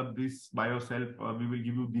to develop this by yourself, we will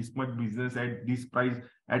give you this much business at this price,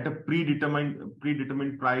 at a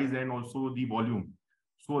predetermined price, and also the volume.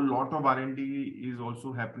 So a lot of R&D is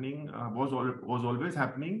also happening, was always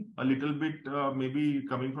happening, a little bit maybe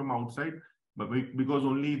coming from outside, but because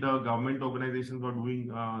only the government organizations were doing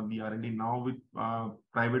the R&D. Now with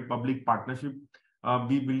private-public partnership,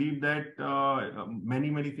 we believe that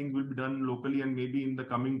many things will be done locally, and maybe in the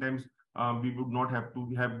coming times we would not have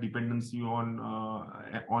to have dependency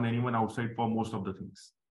on anyone outside for most of the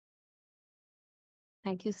things.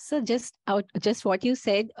 Thank you. So just what you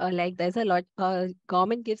said, like there's a lot,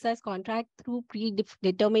 government gives us contract through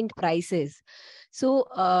predetermined prices.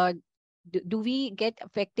 So do we get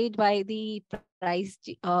affected by the price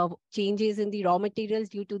changes in the raw materials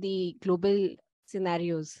due to the global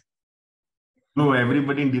scenarios? No,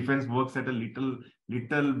 everybody in defense works at a little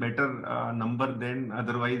better number than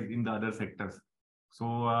otherwise in the other sectors.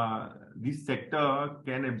 So this sector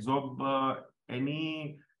can absorb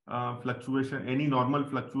any fluctuation, any normal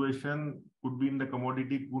fluctuation, could be in the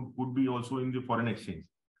commodity, could be also in the foreign exchange.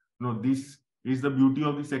 This is the beauty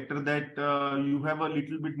of the sector, that you have a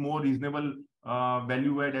little bit more reasonable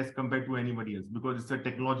value add as compared to anybody else, because it's a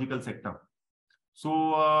technological sector.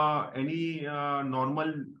 So any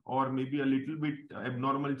normal or maybe a little bit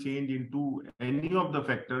abnormal change into any of the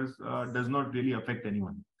factors does not really affect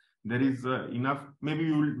anyone. There is enough,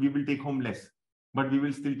 maybe we will take home less, but we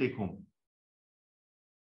will still take home.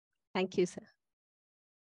 Thank you, sir.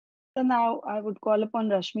 So now I would call upon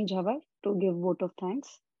Rashmi Jhawar to give vote of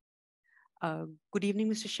thanks. Good evening,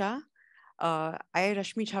 Mr. Shah. I,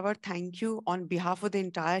 Rashmi Jhawar, thank you on behalf of the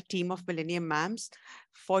entire team of Millennium Mams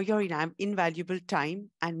for your invaluable time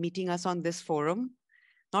and meeting us on this forum,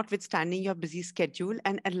 notwithstanding your busy schedule,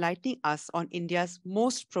 and enlightening us on India's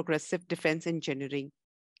most progressive defense engineering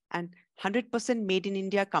and 100% made in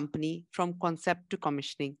India company from concept to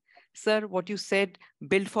commissioning. Sir, what you said,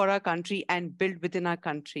 build for our country and build within our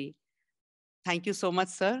country. Thank you so much,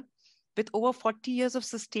 sir. With over 40 years of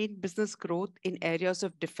sustained business growth in areas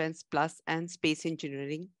of defense plus and space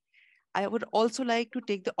engineering, I would also like to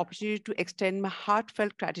take the opportunity to extend my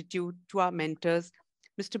heartfelt gratitude to our mentors,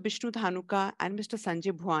 Mr. Bishnu Dhanuka and Mr.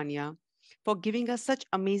 Sanjay Bhuania, for giving us such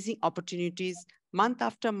amazing opportunities month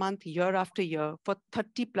after month, year after year, for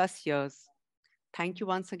 30 plus years. Thank you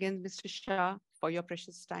once again, Mr. Shah, for your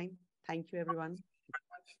precious time. Thank you, everyone.